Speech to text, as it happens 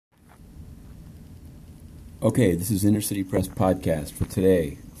Okay, this is Inner City Press Podcast for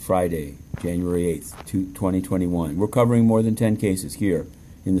today, Friday, January 8th, 2021. We're covering more than 10 cases here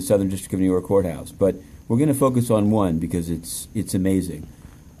in the Southern District of New York Courthouse, but we're going to focus on one because it's amazing.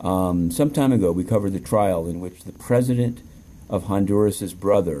 Some time ago, we covered the trial in which the president of Honduras'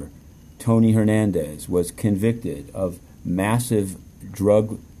 brother, Tony Hernandez, was convicted of massive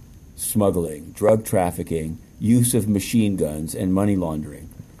drug smuggling, drug trafficking, use of machine guns, and money laundering.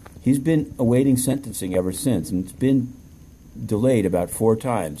 He's been awaiting sentencing ever since, and it's been delayed about 4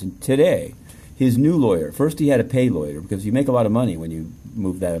 times. And today, his new lawyer, first he had a paid lawyer, because you make a lot of money when you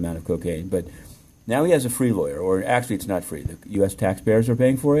move that amount of cocaine, but now he has a free lawyer, or actually it's not free. The U.S. taxpayers are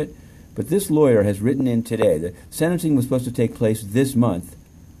paying for it. But this lawyer has written in today. The sentencing was supposed to take place this month,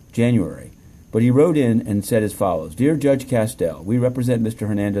 January. But he wrote in and said as follows: Dear Judge Castell, we represent Mr.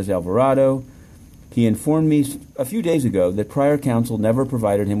 Hernandez Alvarado. He informed me a few days ago that prior counsel never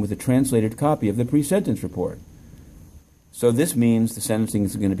provided him with a translated copy of the pre-sentence report. So this means the sentencing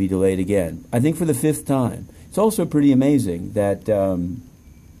is going to be delayed again, I think for the 5th time. It's also pretty amazing that,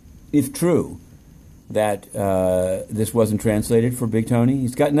 if true, that this wasn't translated for Big Tony.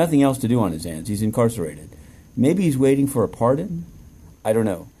 He's got nothing else to do on his hands. He's incarcerated. Maybe he's waiting for a pardon? I don't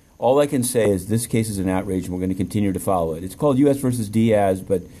know. All I can say is this case is an outrage, and we're going to continue to follow it. It's called U.S. versus Diaz,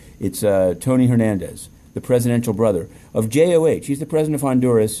 but it's Tony Hernandez, the presidential brother of JOH. He's the president of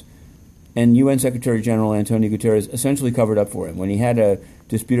Honduras, and UN Secretary General Antonio Guterres essentially covered up for him. When he had a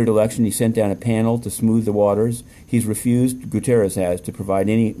disputed election, he sent down a panel to smooth the waters. He's refused, Guterres has, to provide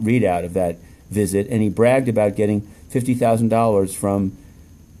any readout of that visit, and he bragged about getting $50,000 from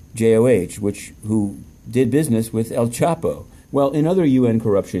JOH, who did business with El Chapo. Well, in other UN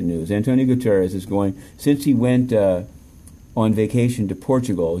corruption news, Antonio Guterres is going, since he went on vacation to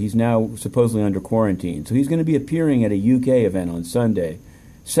Portugal, he's now supposedly under quarantine. So he's going to be appearing at a UK event on Sunday,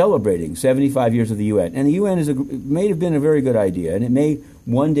 celebrating 75 years of the UN. And the UN may have been a very good idea, and it may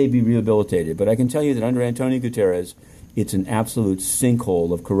one day be rehabilitated. But I can tell you that under Antonio Guterres, it's an absolute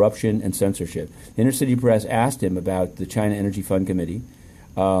sinkhole of corruption and censorship. The Inner City Press asked him about the China Energy Fund Committee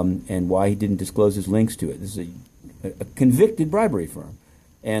and why he didn't disclose his links to it. This is a convicted bribery firm.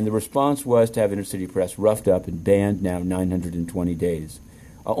 And the response was to have Inner City Press roughed up and banned now 920 days.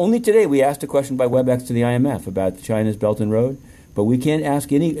 Only today we asked a question by WebEx to the IMF about China's Belt and Road, but we can't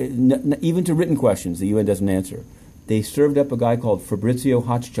ask any, even to written questions, the UN doesn't answer. They served up a guy called Fabrizio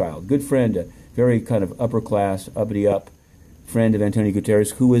Hochschild, good friend, a very kind of upper-class, uppity-up friend of Antonio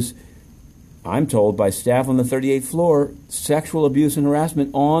Guterres, who was, I'm told, by staff on the 38th floor, sexual abuse and harassment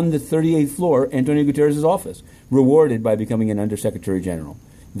on the 38th floor, Antonio Guterres' office, rewarded by becoming an Undersecretary General.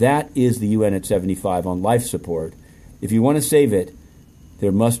 That is the UN at 75 on life support. If you want to save it,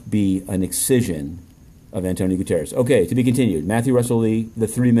 there must be an excision of Antonio Guterres. Okay, to be continued. Matthew Russell Lee, the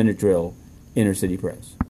 3-minute drill, Inner City Press.